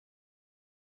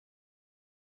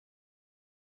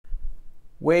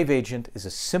WaveAgent is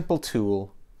a simple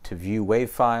tool to view WAV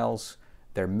files,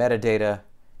 their metadata,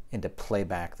 and to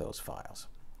playback those files.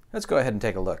 Let's go ahead and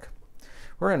take a look.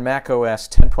 We're in Mac OS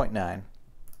 10.9.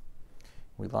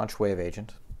 We launch WaveAgent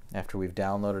after we've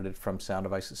downloaded it from Sound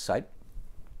Device's site.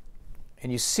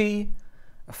 And you see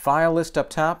a file list up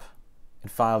top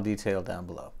and file detail down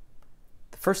below.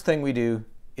 The first thing we do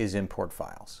is import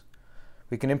files.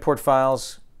 We can import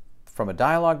files from a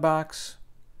dialog box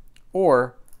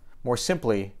or, more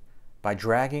simply, by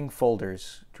dragging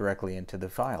folders directly into the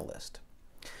file list.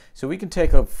 So we can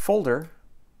take a folder,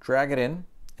 drag it in,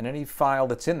 and any file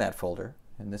that's in that folder,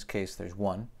 in this case there's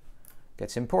one,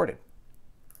 gets imported.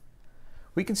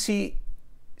 We can see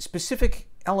specific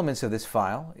elements of this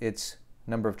file, its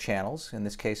number of channels. In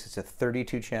this case it's a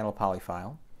 32-channel poly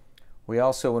file. We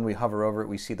also, when we hover over it,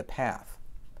 we see the path.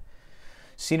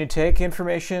 Scene and take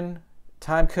information,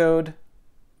 time code,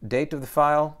 date of the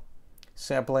file,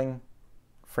 sampling,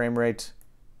 frame rate,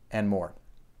 and more.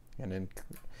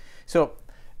 So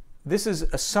this is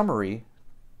a summary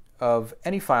of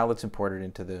any file that's imported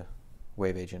into the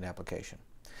WaveAgent application.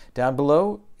 Down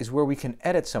below is where we can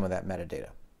edit some of that metadata.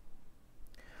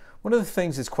 One of the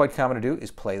things that's quite common to do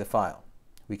is play the file.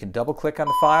 We can double-click on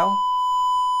the file,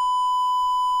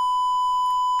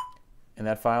 and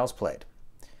that file is played.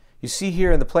 You see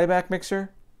here in the playback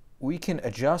mixer, we can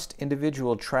adjust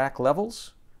individual track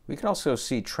levels. We can also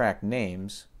see track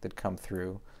names that come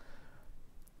through,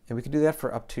 and we can do that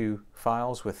for up to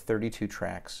files with 32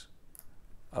 tracks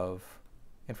of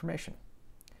information.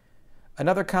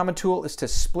 Another common tool is to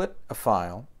split a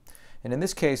file, and in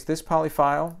this case, this poly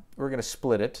file, we're going to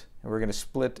split it, and we're going to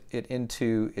split it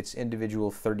into its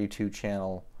individual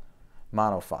 32-channel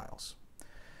mono files.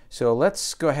 So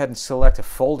let's go ahead and select a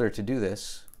folder to do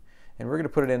this, and we're going to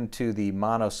put it into the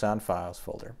mono sound files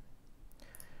folder.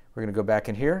 We're going to go back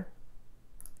in here,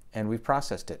 and we've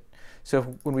processed it.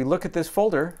 So when we look at this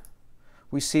folder,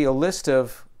 we see a list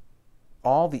of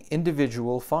all the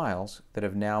individual files that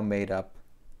have now made up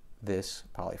this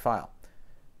poly file.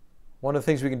 One of the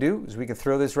things we can do is we can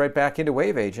throw this right back into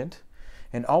WaveAgent,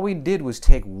 and all we did was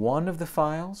take one of the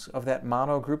files of that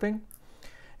mono grouping,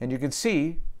 and you can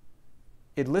see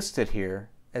it listed here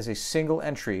as a single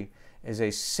entry, as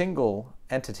a single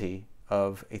entity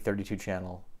of a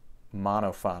 32-channel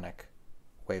monophonic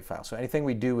WAV file. So anything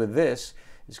we do with this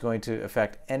is going to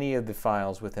affect any of the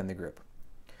files within the group.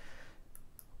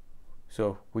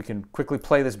 So we can quickly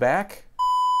play this back,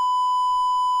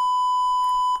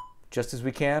 just as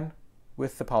we can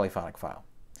with the polyphonic file.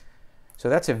 So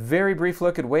that's a very brief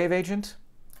look at WaveAgent.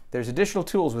 There's additional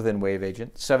tools within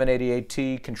WaveAgent,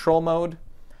 788T control mode,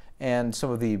 and some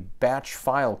of the batch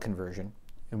file conversion,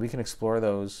 and we can explore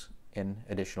those in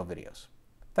additional videos.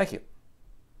 Thank you.